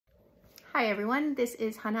Hi everyone, this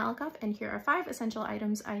is Hanna Alkaf, and here are 5 essential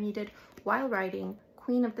items I needed while writing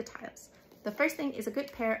Queen of the Tiles. The first thing is a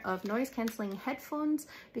good pair of noise-canceling headphones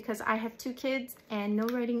because I have 2 kids and no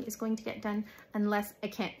writing is going to get done unless I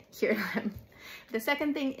can't hear them. The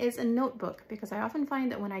second thing is a notebook because I often find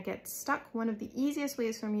that when I get stuck, one of the easiest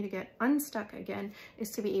ways for me to get unstuck again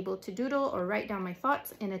is to be able to doodle or write down my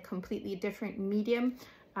thoughts in a completely different medium.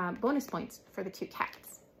 Bonus points for the cute cats.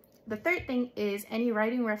 The third thing is any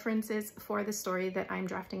writing references for the story that I'm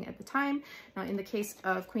drafting at the time. Now, in the case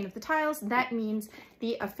of Queen of the Tiles, that means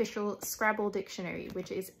the official Scrabble dictionary,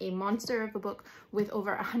 which is a monster of a book with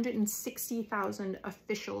over 160,000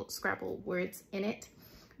 official Scrabble words in it.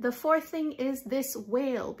 The fourth thing is this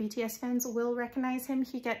whale. BTS fans will recognize him.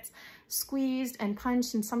 He gets squeezed and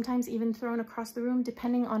punched and sometimes even thrown across the room,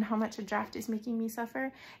 depending on how much a draft is making me suffer.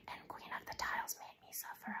 And Queen of the Tiles made me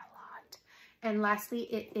suffer a lot. And lastly,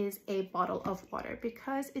 it is a bottle of water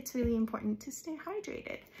because it's really important to stay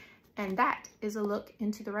hydrated. And that is a look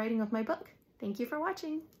into the writing of my book. Thank you for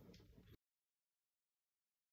watching.